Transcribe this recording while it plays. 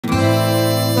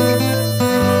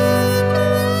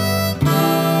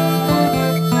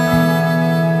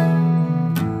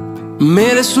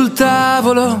Mele sul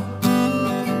tavolo,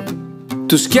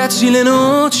 tu schiacci le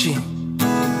noci,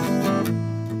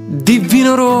 di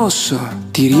vino rosso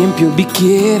ti riempio il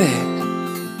bicchiere.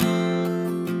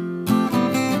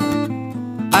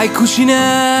 Hai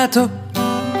cucinato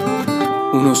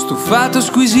uno stufato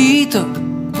squisito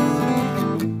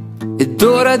ed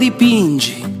ora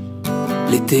dipingi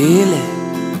le tele.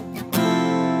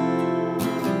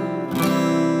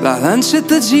 La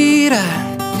lancetta gira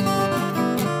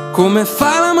come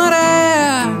fa la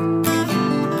marea,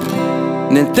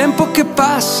 nel tempo che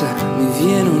passa mi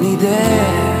viene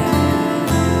un'idea.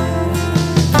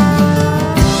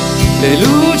 Le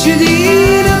luci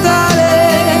di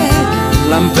Natale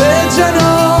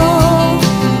lampeggiano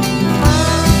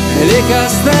e le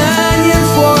castagne al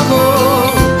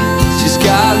fuoco si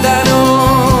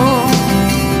scaldano.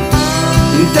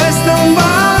 In testa un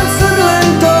valzer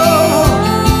lento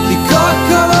di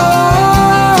coccolo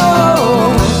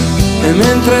e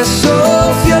mentre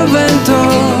soffia il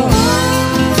vento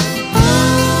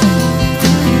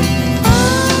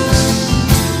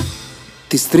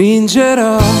ti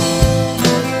stringerò.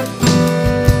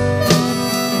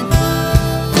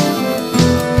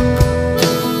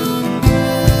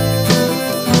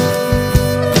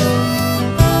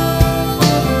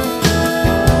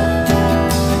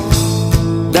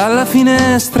 Dalla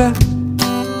finestra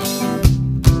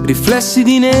riflessi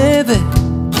di neve,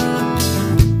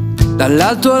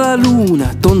 dall'alto la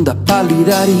luna tonda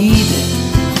pallida ride.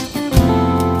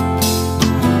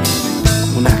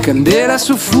 Una candela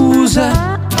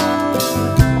soffusa,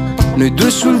 noi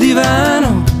due sul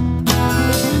divano,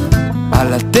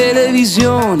 alla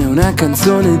televisione una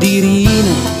canzone di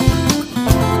Rino.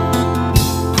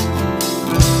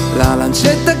 La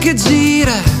lancetta che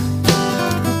gira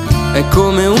è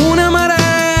come una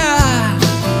marea,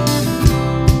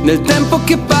 nel tempo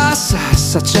che passa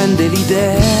s'accende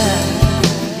l'idea.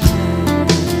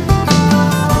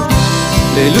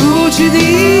 Le luci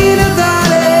di Natale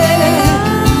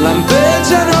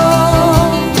lampeggiano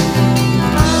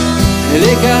e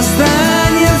le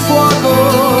castagne al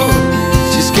fuoco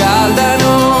si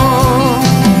scaldano.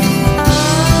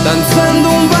 Danzando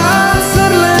un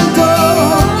valzer lento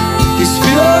ti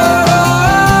sfioro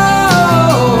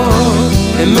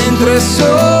e mentre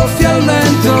soffia il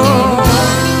vento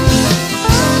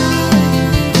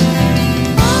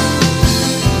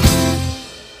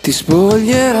ti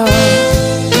spoglierò.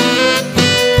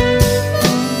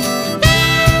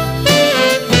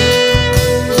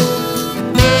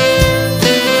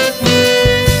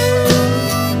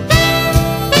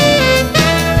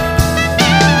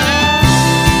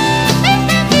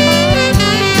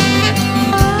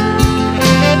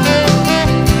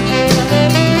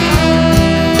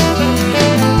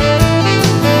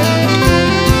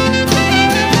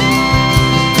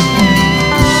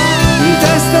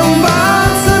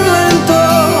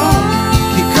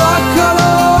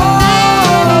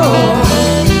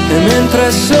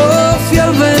 So